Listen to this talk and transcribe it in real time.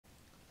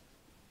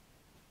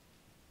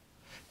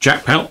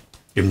Jackpot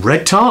in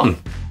red tartan.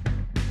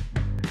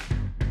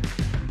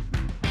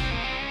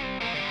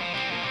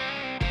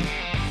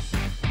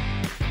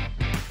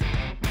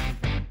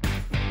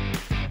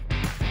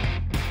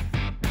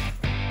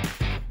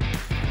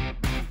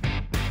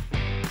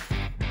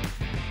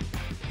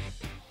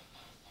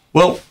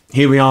 Well,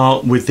 here we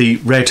are with the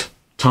red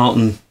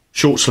tartan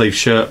short sleeve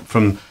shirt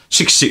from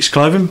 66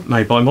 Clothing,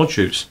 made by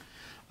Modshoes.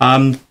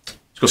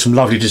 It's got some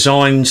lovely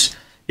designs.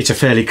 It's a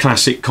fairly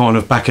classic kind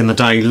of back in the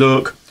day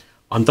look.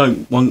 I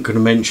wasn't going to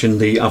mention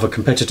the other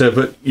competitor,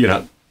 but you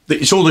know,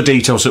 it's all the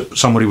details that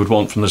somebody would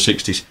want from the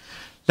 60s.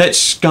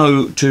 Let's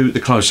go to the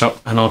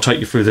close-up and I'll take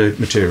you through the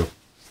material.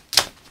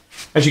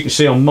 As you can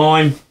see on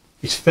mine,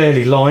 it's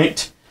fairly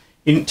light.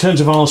 In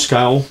terms of our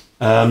scale,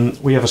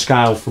 we have a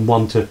scale from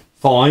 1 to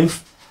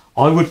 5.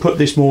 I would put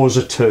this more as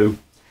a 2.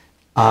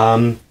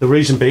 The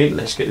reason being,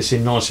 let's get this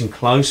in nice and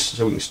close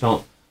so we can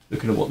start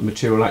looking at what the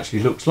material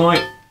actually looks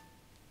like.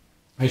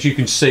 As you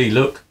can see,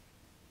 look,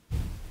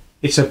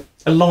 it's a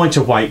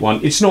lighter weight one.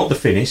 It's not the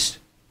thinnest,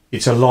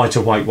 it's a lighter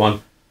weight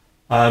one.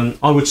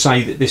 I would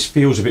say that this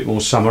feels a bit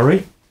more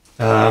summery.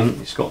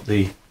 It's got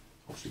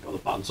obviously got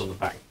the buttons on the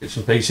back, bits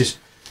and pieces.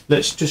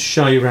 Let's just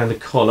show you around the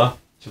collar.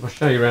 So if I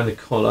show you around the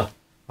collar,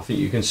 I think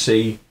you can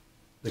see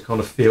the kind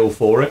of feel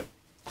for it.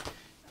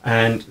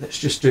 And let's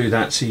just do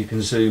that so you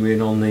can zoom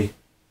in on the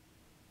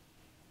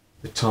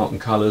tartan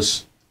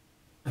colours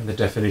and the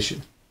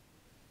definition.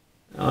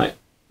 All right,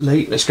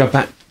 Lee, let's go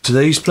back to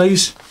these,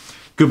 please.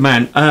 Good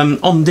man.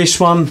 On this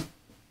one,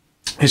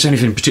 is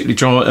anything particularly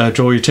draw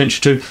your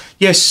attention to?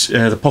 Yes,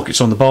 the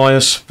pockets on the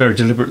bias, very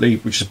deliberately,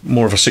 which is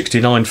more of a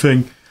 69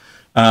 thing.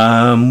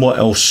 What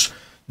else?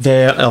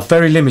 There are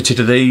very limited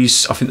of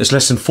these. I think there's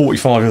less than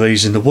 45 of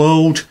these in the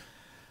world.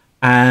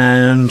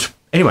 And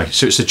anyway,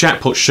 so it's the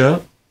Jackpot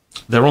shirt.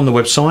 They're on the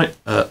website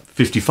at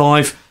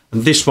 55,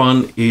 and this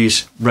one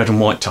is red and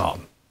white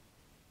tartan.